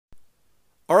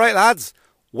All right, lads.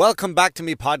 Welcome back to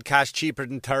me podcast, Cheaper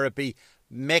Than Therapy.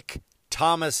 Mick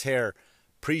Thomas here.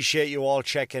 Appreciate you all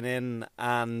checking in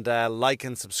and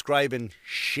liking, subscribing,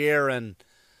 sharing.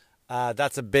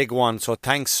 That's a big one. So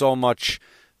thanks so much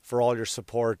for all your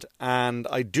support. And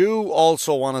I do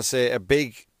also want to say a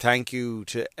big thank you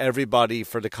to everybody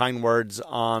for the kind words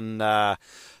on the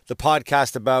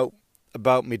podcast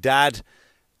about me dad.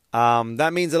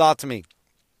 That means a lot to me.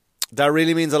 That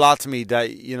really means a lot to me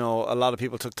that, you know, a lot of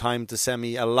people took time to send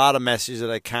me a lot of messages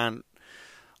that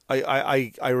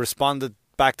I responded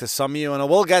back to some of you, and I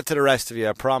will get to the rest of you.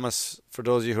 I promise, for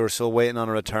those of you who are still waiting on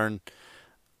a return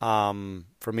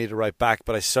for me to write back,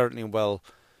 but I certainly will.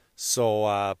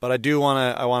 So, but I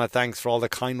want to thanks for all the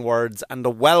kind words and the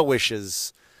well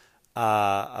wishes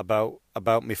about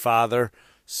my father.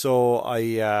 So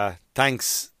I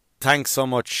thanks so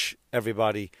much,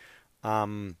 everybody.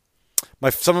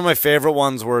 Some of my favorite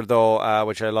ones were though,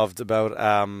 which I loved about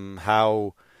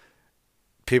how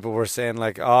people were saying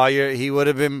like, "Oh, he would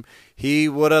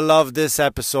have loved this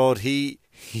episode.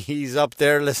 He's up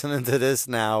there listening to this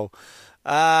now.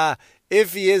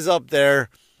 If he is up there,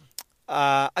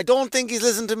 I don't think he's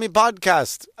listened to me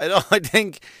podcast. I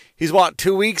think he's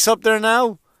 2 weeks up there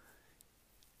now,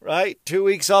 right? 2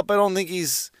 weeks up. I don't think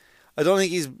he's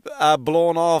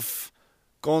blown off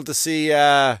going to see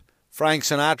Frank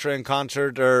Sinatra in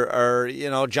concert or you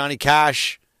know, Johnny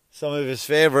Cash, some of his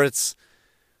favorites.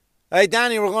 Hey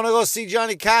Danny, we're gonna go see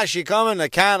Johnny Cash. You coming? I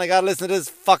can't. I gotta listen to this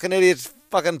fucking idiot's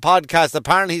fucking podcast.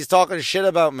 Apparently he's talking shit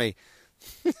about me.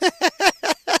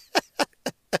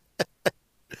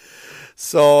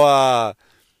 So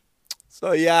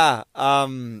yeah.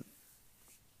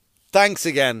 Thanks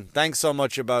again. Thanks so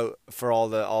much for all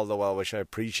the well wish. I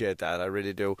appreciate that. I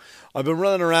really do. I've been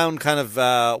running around kind of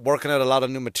working out a lot of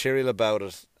new material about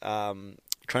it. Trying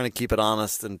to keep it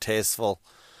honest and tasteful.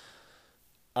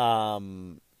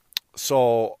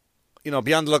 So, you know,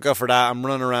 be on the lookout for that. I'm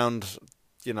running around,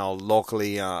 you know,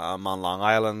 locally. I'm on Long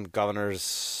Island,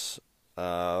 Governor's,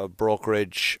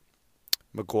 Brokerage,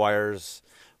 McGuire's.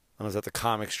 I was at the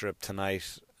comic strip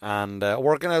tonight and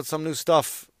working on some new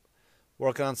stuff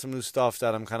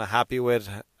that I'm kind of happy with,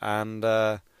 and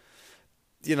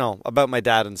you know, about my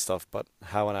dad and stuff, but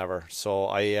however. So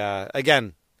I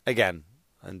again, I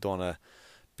don't want to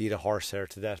beat a horse here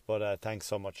to death, but thanks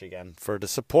so much again for the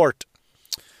support.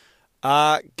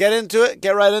 Get right into it.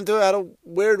 I had a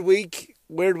weird week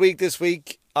this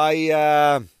week.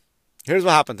 Here's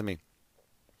what happened to me.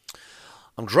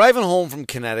 I'm driving home from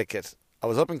Connecticut. I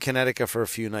was up in Connecticut for a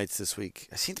few nights this week.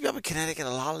 I seem to be up in Connecticut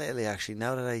a lot lately, actually,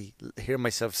 now that I hear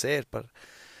myself say it. But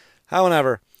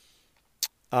however,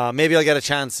 maybe I'll get a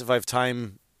chance if I have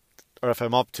time, or if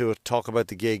I'm up to it, talk about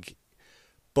the gig.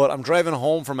 But I'm driving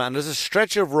home from it, and there's a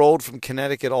stretch of road from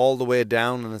Connecticut all the way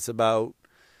down, and it's about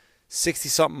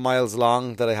 60-something miles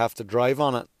long that I have to drive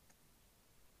on it.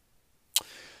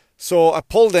 So I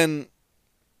pulled in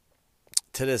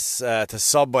to this to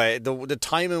Subway. The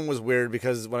timing was weird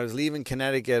because when I was leaving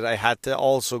Connecticut, I had to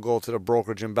also go to the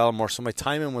Brokerage in Belmore, so my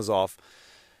timing was off,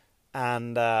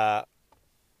 and I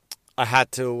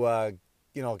had to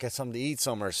you know, get something to eat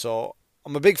somewhere. So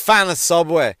I'm a big fan of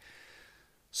Subway.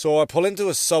 So I pull into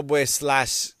a Subway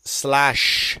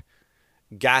slash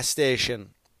gas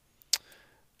station,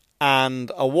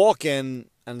 and I walk in,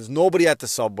 and there's nobody at the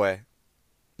Subway.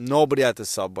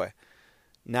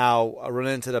 Now, I run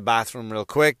into the bathroom real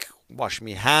quick, wash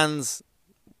me hands,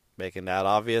 making that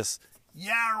obvious.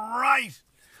 Yeah, right!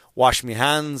 Wash me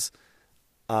hands,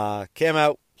 came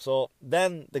out. So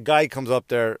then the guy comes up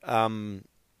there,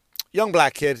 young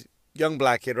black kid,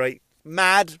 right?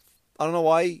 Mad. I don't know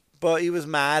why, but he was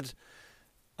mad.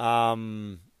 I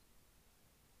don't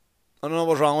know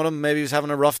what's wrong with him. Maybe he was having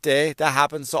a rough day. That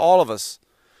happens to all of us.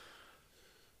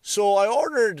 So I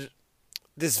ordered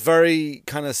this very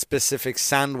kind of specific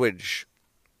sandwich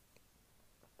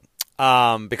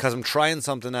because I'm trying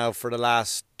something out for the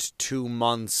last 2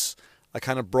 months. I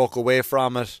kind of broke away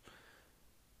from it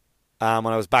when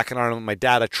I was back in Ireland with my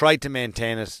dad. I tried to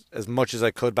maintain it as much as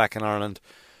I could back in Ireland,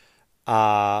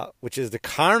 which is the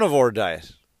carnivore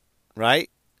diet, right?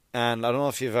 And I don't know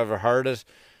if you've ever heard it.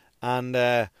 And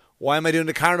why am I doing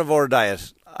the carnivore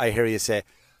diet, I hear you say?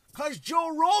 Because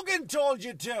Joe Rogan told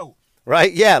you to.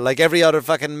 Right, yeah, like every other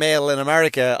fucking male in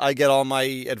America, I get all my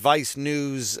advice,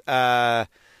 news, and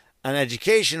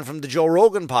education from the Joe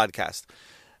Rogan podcast.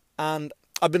 And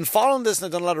I've been following this and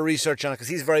I've done a lot of research on it because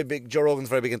he's very big. Joe Rogan's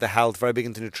very big into health, very big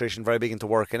into nutrition, very big into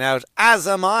working out, as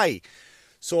am I.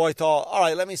 So I thought, all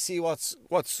right, let me see what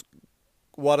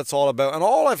it's all about. And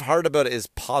all I've heard about it is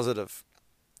positive.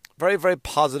 Very, very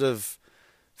positive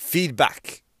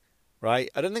feedback right?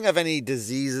 I don't think I have any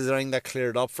diseases or anything that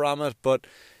cleared up from it, but,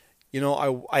 you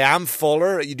know, I am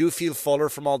fuller. You do feel fuller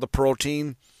from all the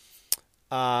protein.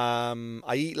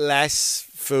 I eat less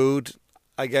food,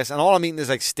 I guess, and all I'm eating is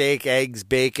like steak, eggs,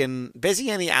 bacon,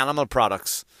 basically any animal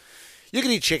products. You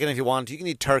can eat chicken if you want. You can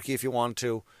eat turkey if you want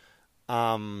to.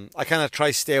 I kind of try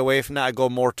to stay away from that. I go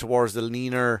more towards the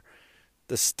leaner,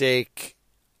 the steak,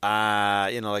 you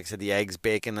know, like I said, the eggs,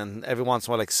 bacon, and every once in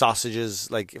a while, like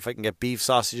sausages, like if I can get beef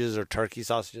sausages or turkey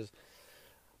sausages.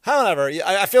 However,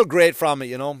 I feel great from it,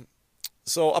 you know.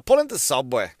 So I pull into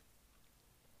Subway.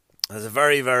 There's a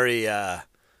very, very,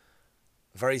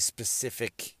 very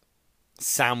specific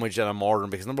sandwich that I'm ordering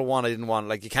because number one, I didn't want,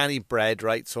 like, you can't eat bread,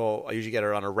 right? So I usually get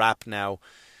it on a wrap now.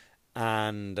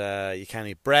 And you can't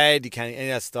eat bread, you can't eat any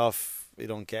of that stuff. You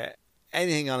don't get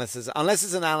anything on it. Unless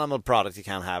it's an animal product, you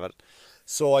can't have it.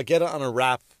 So I get it on a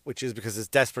wrap, which is because it's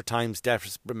desperate times,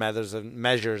 desperate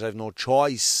measures. I have no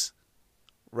choice,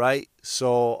 right?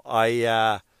 So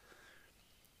I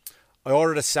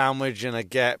ordered a sandwich and I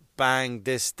get bang,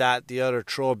 this, that, the other.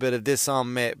 Throw a bit of this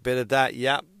on me, bit of that.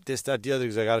 Yep, this, that, the other,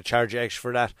 because I got to charge you extra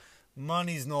for that.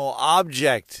 Money's no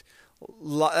object.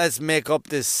 Let's make up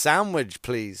this sandwich,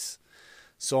 please.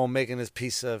 So I'm making this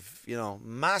piece of, you know,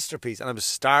 masterpiece. And I was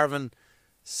starving.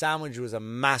 Sandwich was a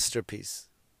masterpiece.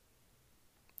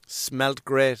 Smelt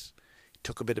great.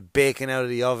 Took a bit of bacon out of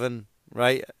the oven,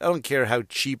 right? I don't care how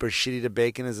cheap or shitty the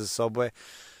bacon is at Subway.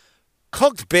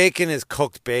 Cooked bacon is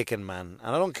cooked bacon, man.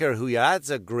 And I don't care who you are.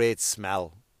 That's a great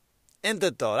smell. Isn't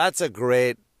it, though? That's a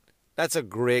great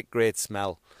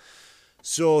smell.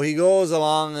 So he goes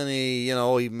along and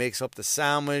he makes up the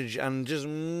sandwich and just,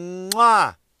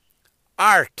 mwah,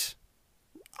 art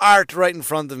right in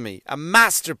front of me. A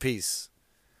masterpiece.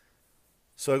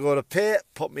 So I go to pay,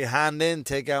 put my hand in,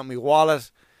 take out my wallet,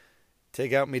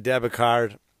 take out my debit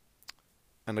card.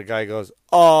 And the guy goes,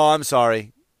 "Oh, I'm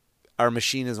sorry. Our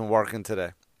machine isn't working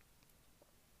today."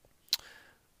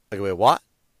 I go, "Wait, what?"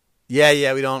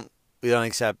 Yeah, we don't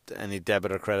accept any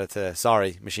debit or credit today.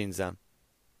 Sorry, machine's down.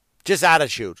 Just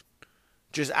attitude.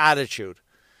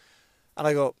 And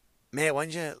I go, "Mate, why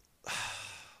don't you,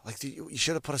 like, you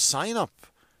should have put a sign up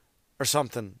or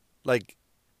something." Like,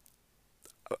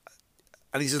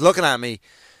 and he's just looking at me,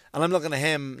 and I'm looking at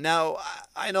him. Now,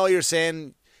 I know you're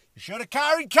saying, "You should have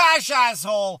carried cash,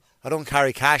 asshole." I don't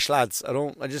carry cash, lads.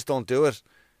 I just don't do it.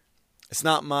 It's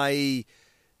not I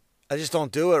just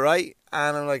don't do it, right?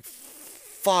 And I'm like,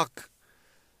 fuck.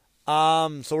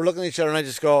 So we're looking at each other, and I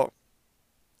just go,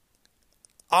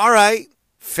 "All right,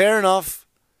 fair enough."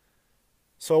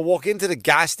 So I walk into the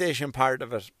gas station part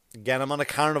of it. Again, I'm on a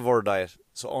carnivore diet,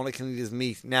 so all I can eat is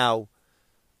meat. Now,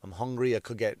 I'm hungry. I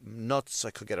could get nuts.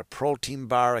 I could get a protein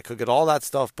bar. I could get all that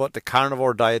stuff, but the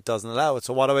carnivore diet doesn't allow it.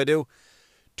 So what do?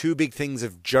 2 big things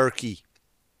of jerky.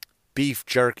 Beef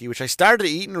jerky, which I started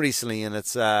eating recently, and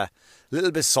it's a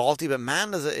little bit salty, but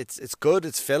man, it's good.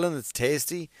 It's filling. It's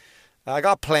tasty. I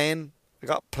got plain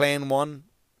one,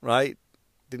 right?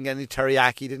 Didn't get any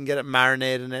teriyaki. Didn't get it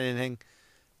marinated in anything.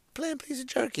 Plain piece of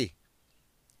jerky.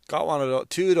 Got one of those,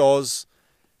 2 of those.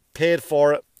 Paid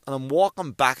for it, and I'm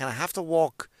walking back, and I have to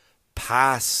walk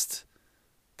past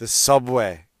the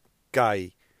Subway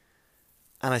guy,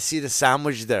 and I see the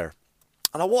sandwich there,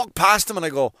 and I walk past him, and I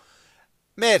go,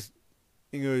 "Mate,"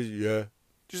 he goes, "Yeah,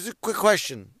 just a quick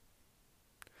question."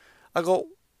 I go,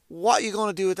 "What are you going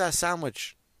to do with that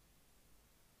sandwich?"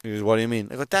 He goes, "What do you mean?"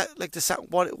 I go, "That, like,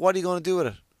 what are you going to do with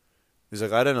it?" He's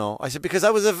like, "I don't know." I said, "Because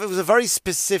it was a very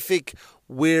specific,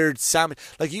 weird sandwich.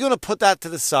 Like, you're going to put that to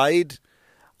the side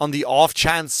on the off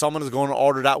chance someone is going to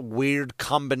order that weird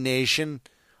combination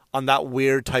on that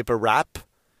weird type of wrap?"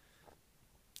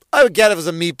 I would get it if it was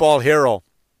a meatball hero.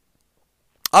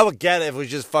 I would get it if it was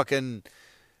just fucking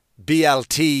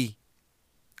BLT.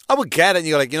 I would get it, and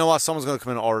you're like, "You know what? Someone's going to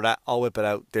come in and order that. I'll whip it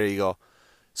out. There you go."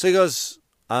 So he goes,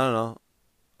 "I don't know.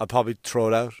 I'll probably throw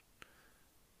it out."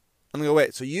 And I go,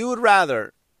 "Wait, so you would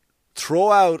rather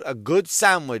throw out a good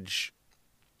sandwich,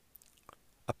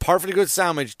 a perfectly good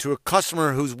sandwich, to a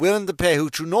customer who's willing to pay, who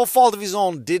through no fault of his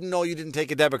own didn't know you didn't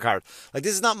take a debit card? Like,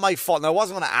 this is not my fault." Now, I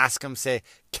wasn't going to ask him, say,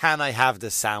 "Can I have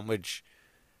this sandwich?"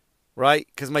 Right?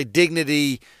 Because my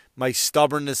dignity, my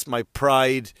stubbornness, my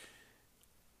pride,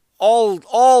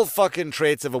 all fucking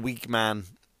traits of a weak man,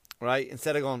 right?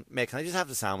 Instead of going, "Mate, can I just have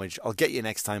the sandwich? I'll get you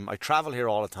next time. I travel here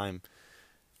all the time."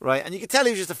 Right? And you could tell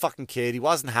he was just a fucking kid. He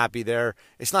wasn't happy there.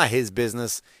 It's not his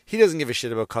business. He doesn't give a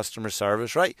shit about customer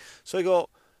service, right? So I go,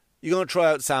 "You going to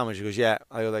try out the sandwich?" He goes, "Yeah."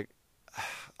 I go like,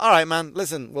 "All right, man.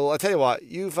 Listen, well, I'll tell you what.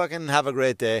 You fucking have a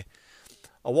great day."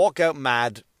 I walk out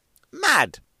mad.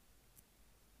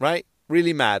 Right?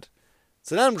 Really mad.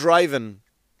 So then I'm driving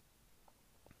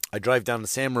I drive down the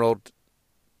same road,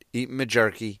 eating my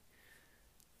jerky.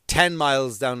 10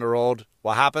 miles down the road,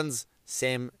 what happens?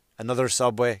 Same, another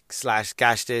Subway /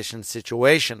 gas station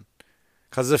situation.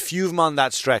 Because there's a few of them on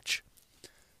that stretch.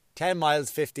 10 miles,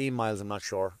 15 miles, I'm not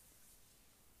sure.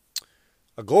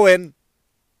 I go in.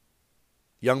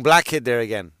 Young black kid there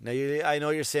again. Now, I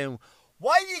know you're saying,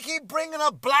 why do you keep bringing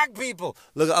up black people?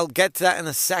 Look, I'll get to that in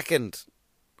a second.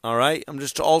 All right? I'm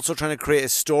just also trying to create a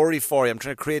story for you. I'm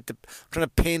trying to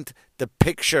paint the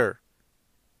picture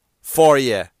for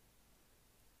you.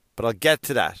 But I'll get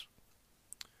to that.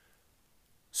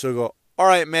 So I go, all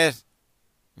right, mate.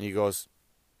 And he goes,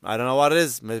 I don't know what it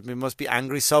is. It must be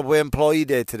Angry Subway Employee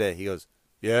Day today. He goes,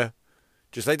 yeah.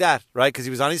 Just like that, right? Because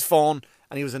he was on his phone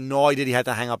and he was annoyed that he had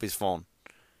to hang up his phone.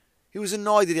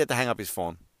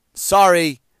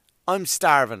 Sorry, I'm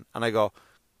starving. And I go,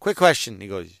 quick question. He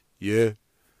goes, yeah.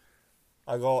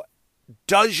 I go,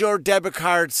 does your debit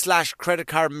card / credit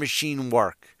card machine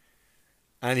work?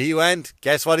 And he went,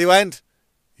 guess what he went?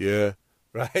 Yeah.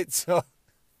 Right? So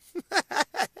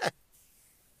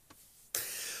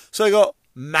I go,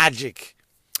 magic.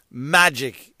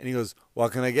 And he goes,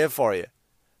 what can I get for you?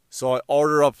 So I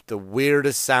order up the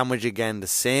weirdest sandwich again. The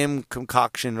same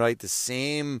concoction, right? The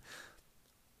same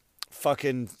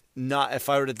fucking... Not if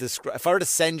I were to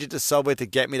send you to Subway to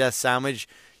get me that sandwich,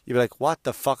 you'd be like, what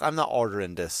the fuck? I'm not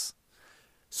ordering this.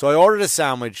 So I ordered a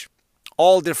sandwich,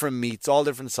 all different meats, all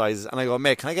different sizes. And I go,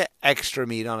 mate, can I get extra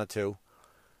meat on it too?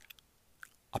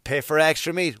 I pay for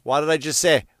extra meat. What did I just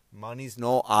say? Money's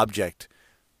no object.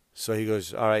 So he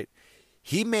goes, all right.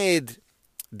 He made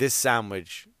this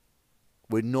sandwich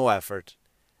with no effort,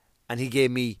 and he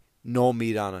gave me no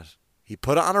meat on it. He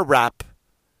put it on a wrap,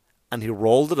 and he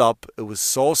rolled it up. It was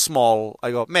so small.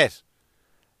 I go, mate,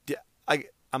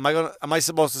 am I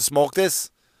supposed to smoke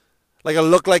this? Like I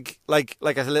look like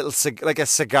a little like a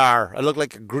cigar. I look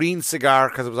like a green cigar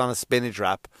because it was on a spinach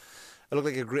wrap. I look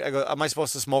like a green. I go, am I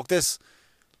supposed to smoke this?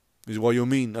 He goes, what do you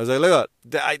mean? I was like, look,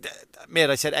 mate,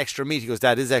 I said extra meat. He goes,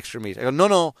 that is extra meat. I go,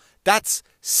 no, that's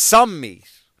some meat.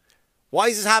 Why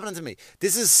is this happening to me?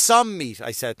 This is some meat,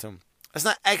 I said to him. That's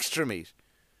not extra meat.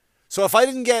 So if I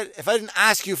didn't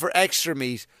ask you for extra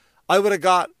meat, I would have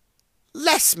got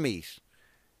less meat.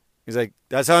 He's like,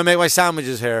 that's how I make my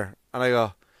sandwiches here. And I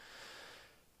go,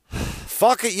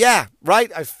 fuck it, yeah,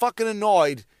 right? I'm fucking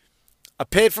annoyed. I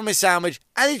paid for my sandwich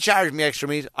and he charged me extra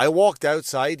meat. I walked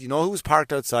outside. You know who was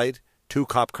parked outside? 2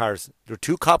 cop cars. There were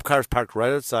 2 cop cars parked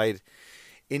right outside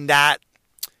in that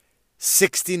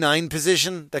 69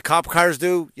 position that cop cars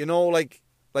do. You know, like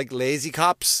lazy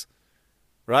cops,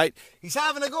 right? He's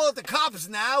having a go at the cops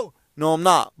now. No, I'm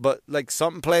not. But like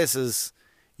some places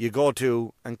you go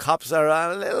to and cops are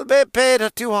a little bit paid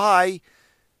too high.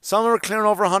 Some are clearing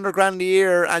over 100 grand a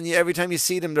year, and every time you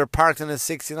see them, they're parked in a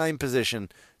 69 position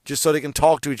just so they can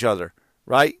talk to each other,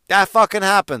 right? That fucking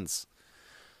happens.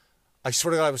 I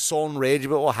swear to God, I was so enraged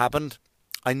about what happened.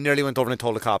 I nearly went over and I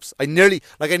told the cops. I nearly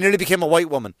became a white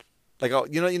woman. Like,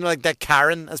 you know, like that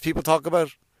Karen, as people talk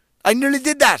about. I nearly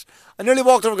did that. I nearly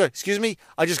walked over and go, excuse me,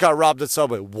 I just got robbed at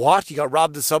Subway. What? You got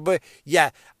robbed at Subway?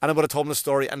 Yeah. And I would have told them the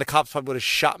story, and the cops probably would have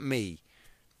shot me.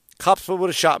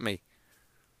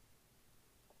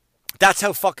 That's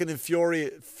how fucking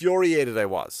infuriated I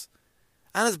was.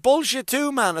 And it's bullshit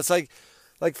too, man. It's like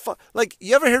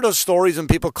you ever hear those stories when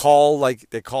people call, like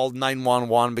they called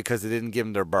 911 because they didn't give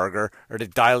them their burger, or they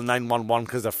dialed 911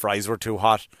 because their fries were too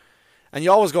hot, and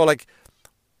you always go like,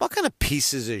 what kind of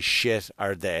pieces of shit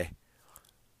are they?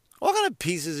 What kind of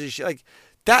pieces of shit? Like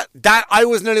that I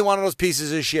was nearly one of those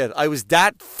pieces of shit. I was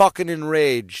that fucking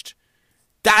enraged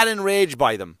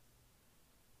by them.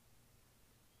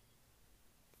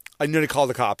 I nearly called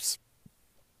the cops.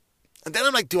 And then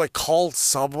I'm like, do I call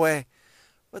Subway?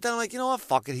 But then I'm like, you know what?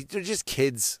 Fuck it. They're just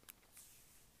kids.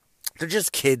 I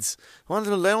don't want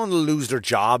to lose their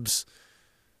jobs.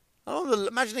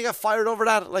 Imagine they got fired over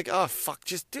that. Like, oh, fuck.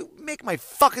 Just make my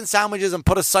fucking sandwiches and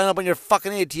put a sign up on your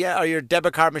fucking ATM or your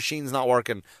debit card machine's not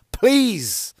working.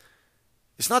 Please.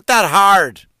 It's not that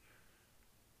hard.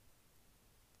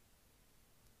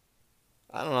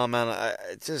 I don't know, man.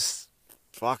 It's just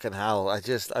fucking hell.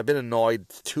 I've been annoyed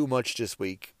too much this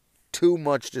week.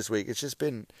 It's just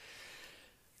been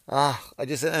I'm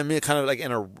kind of like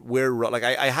in a weird rut. Like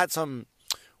I had some,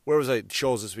 where was I,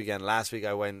 shows this weekend. Last week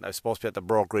I was supposed to be at the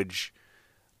brokerage.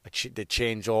 They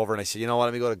changed over and I said, you know what,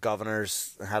 let me go to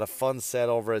Governor's. I had a fun set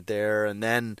over it there, and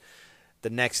then the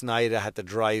next night I had to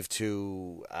drive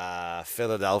to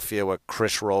Philadelphia with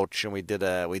Chris Roach, and we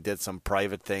did some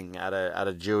private thing at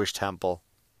a Jewish temple,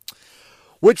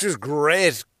 which was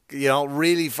great. You know,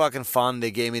 really fucking fun.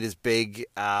 They gave me this big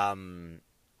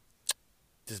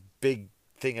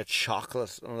thing of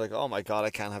chocolate. I'm like, oh my God, I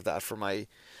can't have that for my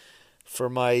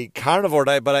carnivore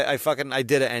diet. But I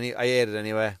did it I ate it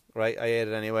anyway, right? I ate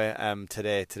it anyway.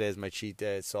 Today's my cheat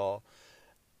day. So,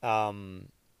 but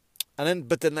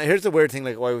then here's the weird thing.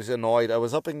 Like, why I was annoyed. I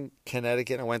was up in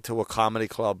Connecticut and I went to a comedy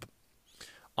club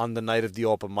on the night of the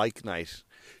open mic night.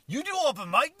 You do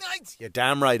open mic nights? Yeah,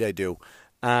 damn right I do.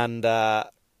 And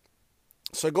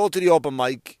so I go to the open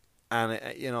mic, and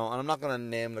and I'm not going to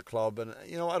name the club, and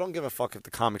I don't give a fuck if the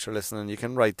comics are listening. You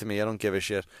can write to me. I don't give a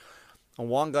shit. And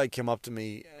one guy came up to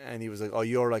me and he was like, "Oh,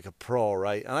 you're like a pro,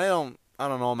 right?" And I don't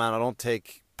know, man. I don't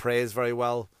take praise very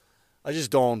well. I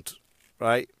just don't,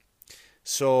 right?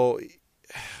 So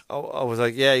I was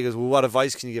like, "Yeah." He goes, "Well, what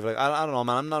advice can you give?" Like, I don't know,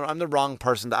 man. I'm the wrong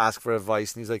person to ask for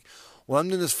advice. And he's like, "Well, I'm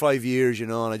doing this 5 years,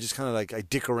 and I just kind of like I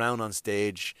dick around on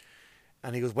stage."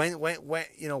 And he goes,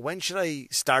 when should I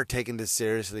start taking this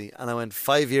seriously? And I went,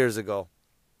 5 years ago.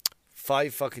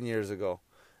 5 fucking years ago.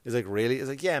 He's like, really? He's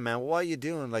like, yeah, man, what are you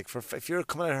doing? Like, if you're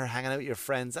coming out here hanging out with your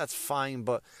friends, that's fine,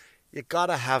 but you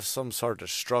gotta have some sort of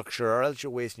structure, or else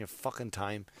you're wasting your fucking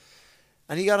time.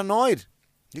 And he got annoyed.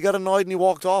 And he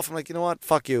walked off. I'm like, you know what?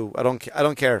 Fuck you. I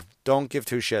don't care. Don't give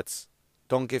two shits.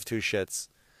 Don't give two shits.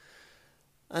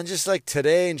 And just like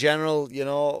today in general,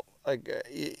 like,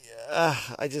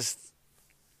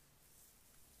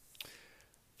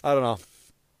 I don't know.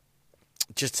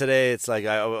 Just today, it's like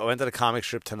I went to the comic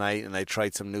strip tonight and I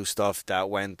tried some new stuff that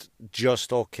went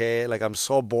just okay. Like, I'm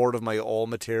so bored of my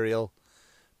old material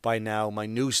by now. My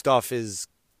new stuff is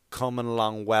coming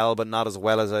along well, but not as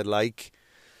well as I'd like.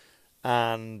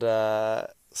 And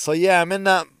so, yeah,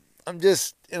 I'm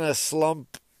just in a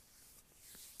slump.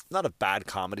 Not a bad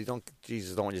comedy. Don't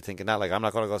want you thinking that. Like, I'm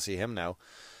not going to go see him now.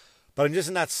 But I'm just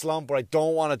in that slump where I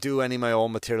don't want to do any of my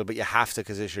own material, but you have to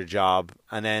because it's your job.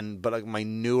 But like my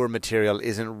newer material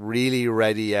isn't really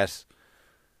ready yet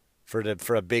for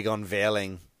a big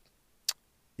unveiling,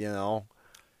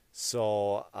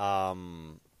 So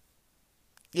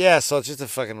yeah, so it's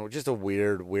just a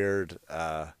weird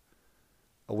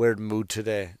mood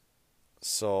today.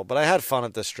 So, but I had fun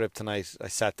at the strip tonight. I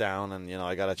sat down and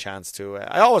I got a chance to.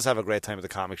 I always have a great time at the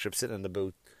comic strip, sitting in the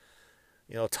booth.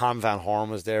 Tom Van Horn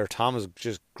was there. Tom was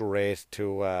just great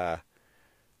to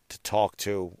talk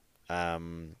to.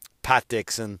 Pat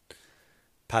Dixon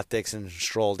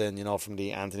strolled in, from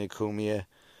the Anthony Cumia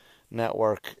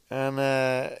network,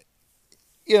 and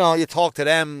you talk to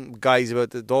them guys about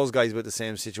those guys about the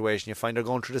same situation. You find they're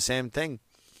going through the same thing,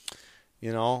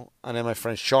 And then my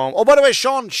friend Sean. Oh, by the way,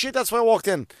 Sean, shit, that's why I walked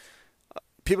in.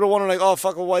 People are wondering like, oh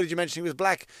fuck, well, why did you mention he was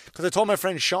black? Because I told my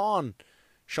friend Sean.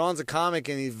 Sean's a comic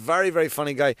and he's a very, very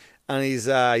funny guy, and he's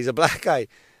a black guy.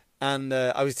 And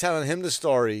I was telling him the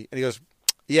story, and he goes,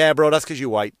 "Yeah, bro, that's because you're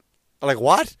white." I'm like,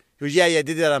 "What?" He goes, "Yeah, I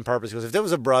did that on purpose." He goes, "If there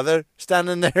was a brother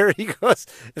standing there," he goes,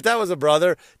 "if that was a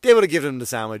brother, they would have given him the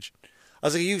sandwich." I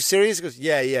was like, "Are you serious?" He goes,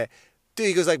 "Yeah." Dude,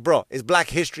 he goes like, "Bro, it's Black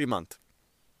History Month."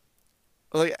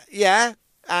 I was like, "Yeah,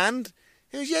 and?"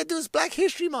 He goes, "Yeah, dude, it's Black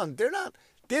History Month.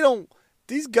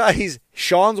 These guys,"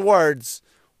 Sean's words,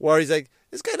 where he's like,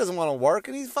 this guy doesn't want to work,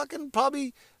 and he's fucking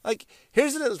probably, like,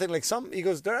 here's the little thing, like, he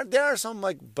goes, there are some,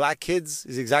 like, black kids,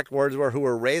 his exact words were, who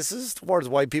are racist towards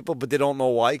white people, but they don't know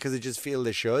why, because they just feel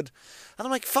they should. And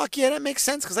I'm like, fuck yeah, that makes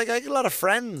sense, because, like, I get a lot of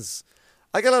friends.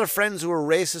 I got a lot of friends who are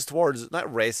racist towards, not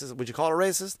racist, would you call it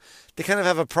racist? They kind of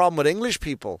have a problem with English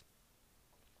people.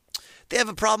 They have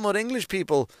a problem with English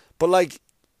people, but, like,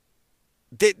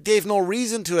 they've no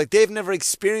reason to. Like, they've never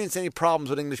experienced any problems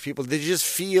with English people. They just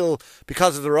feel,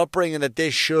 because of their upbringing, that they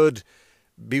should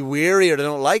be weary or they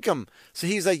don't like them. So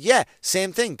he's like, yeah,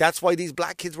 same thing. That's why these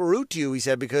black kids were rude to you, he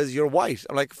said, because you're white.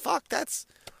 I'm like, fuck,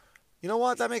 you know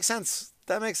what? That makes sense.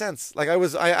 Like,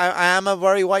 I am a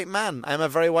very white man. I'm a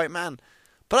very white man.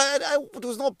 But there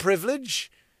was no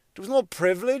privilege. There was no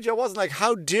privilege. I wasn't like,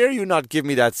 how dare you not give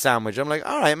me that sandwich? I'm like,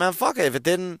 all right, man, fuck it. If it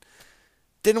didn't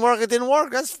work, it didn't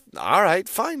work. That's all right,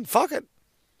 fine, fuck it.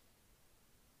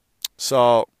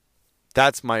 So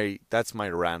that's my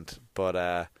rant.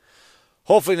 But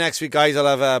hopefully next week, guys,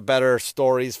 I'll have better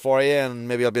stories for you, and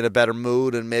maybe I'll be in a better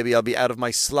mood, and maybe I'll be out of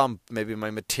my slump. Maybe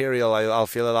my material, I'll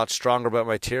feel a lot stronger about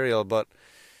my material. But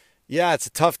yeah, it's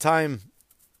a tough time.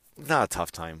 Not a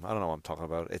tough time. I don't know what I'm talking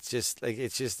about. It's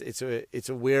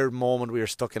a weird moment. We are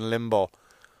stuck in limbo.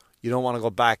 You don't want to go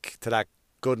back to that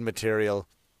good material,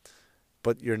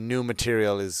 but your new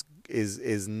material it's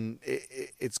good.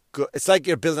 It's like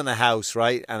you're building a house,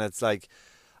 right? And it's like,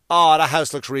 oh, that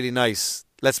house looks really nice.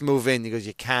 Let's move in. He goes,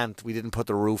 you can't. We didn't put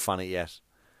the roof on it yet.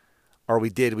 Or we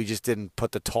did. We just didn't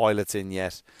put the toilets in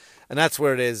yet. And that's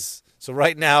where it is. So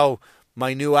right now,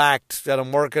 my new act that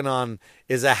I'm working on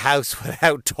is a house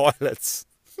without toilets.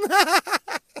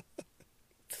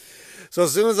 So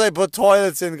as soon as I put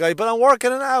toilets in, guy, but I'm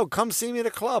working it out. Come see me at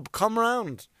a club. Come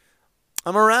round.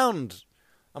 I'm around.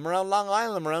 I'm around Long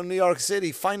Island. I'm around New York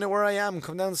City. Find out where I am.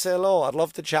 Come down and say hello. I'd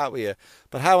love to chat with you.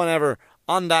 But however,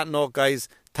 on that note, guys,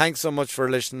 thanks so much for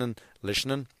listening.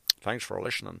 Thanks for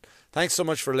listening. Thanks so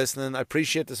much for listening. I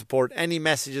appreciate the support. Any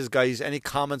messages, guys, any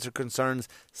comments or concerns,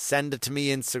 send it to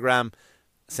me Instagram.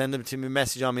 Send them to me,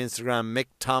 message on my Instagram, Mick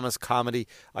Thomas Comedy.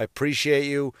 I appreciate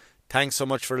you. Thanks so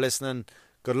much for listening.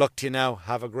 Good luck to you now.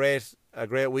 Have a great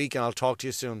week, and I'll talk to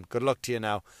you soon. Good luck to you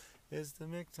now. It's the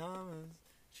Mick Thomas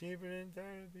Cheaper Than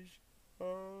Therapy Show.